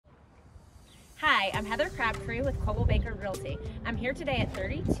Hi, I'm Heather Crabtree with Coble Baker Realty. I'm here today at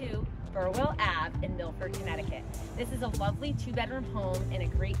 32 Burwell Ave in Milford, Connecticut. This is a lovely 2-bedroom home in a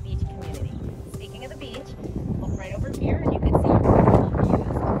great beach community. Speaking of the beach, look right over here and you can see beautiful views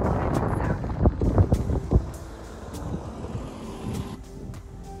of Burwell Sound.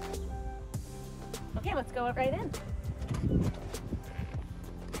 Okay, let's go right in.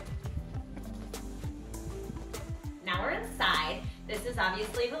 Now we're inside. This is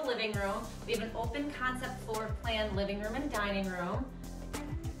obviously the living room. We have an open concept floor plan living room and dining room.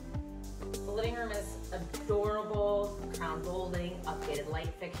 The living room is adorable, crown molding, updated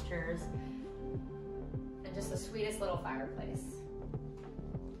light fixtures, and just the sweetest little fireplace.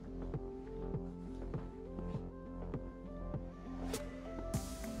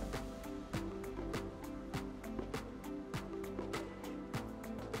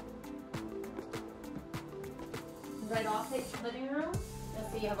 Right off the living room, you'll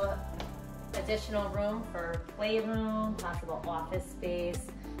see you have an additional room for playroom, possible office space.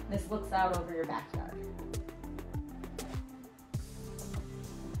 This looks out over your backyard.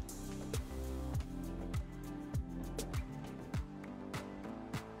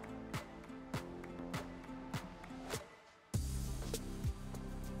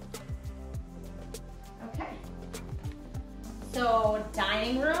 Okay, so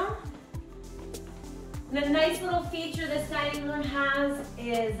dining room. And a nice little feature this dining room has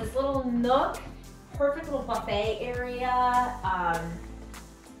is this little nook, perfect little buffet area,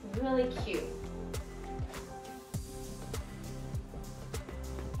 really cute.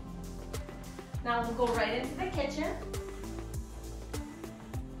 Now we'll go right into the kitchen.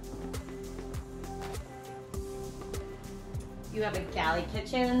 You have a galley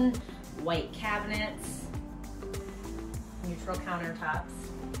kitchen, white cabinets, neutral countertops.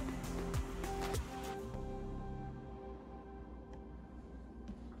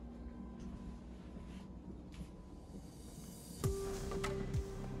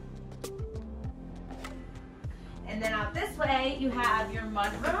 And then out this way, you have your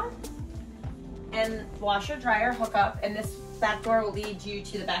mudroom and washer dryer hookup, and this back door will lead you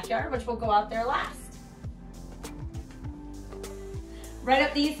to the backyard, which will go out there last. Right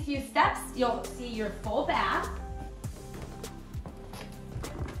up these few steps, you'll see your full bath.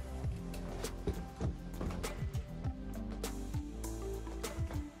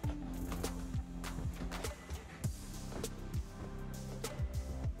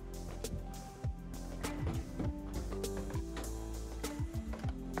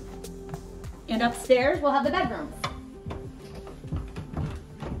 And upstairs, we'll have the bedrooms.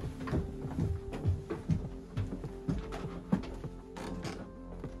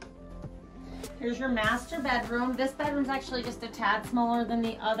 Here's your master bedroom. This bedroom's actually just a tad smaller than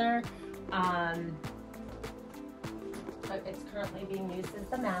the other, but it's currently being used as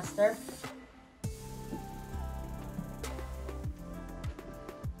the master.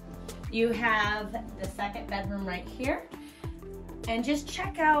 You have the second bedroom right here. And just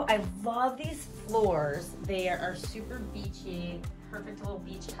check out, I love these floors. They are super beachy, perfect little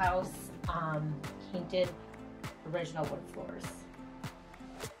beach house, painted original wood floors.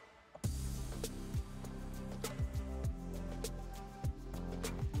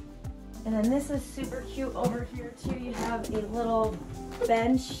 And then this is super cute over here too. You have a little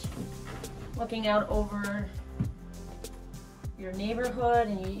bench looking out over your neighborhood,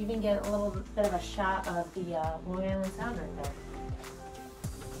 and you even get a little bit of a shot of the Long Island Sound right there.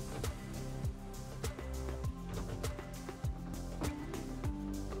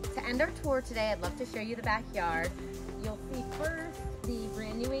 To end our tour today, I'd love to show you the backyard. You'll see first the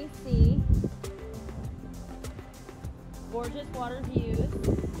brand new AC, gorgeous water views,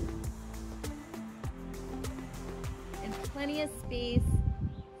 and plenty of space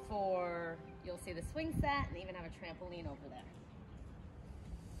for, you'll see the swing set and even have a trampoline over there.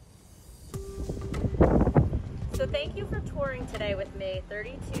 So thank you for touring today with me,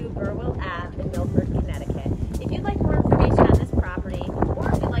 32 Burwell Ave in Milford, Connecticut. If you'd like more information on this property,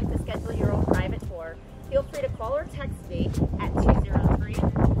 or if you'd like to schedule your own private tour, feel free to call or text me at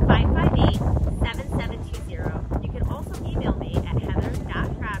 203-558-7720. You can also email me at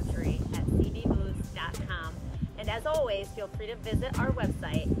heather.crabtree@cbmoves.com. And as always, feel free to visit our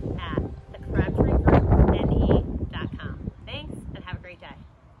website at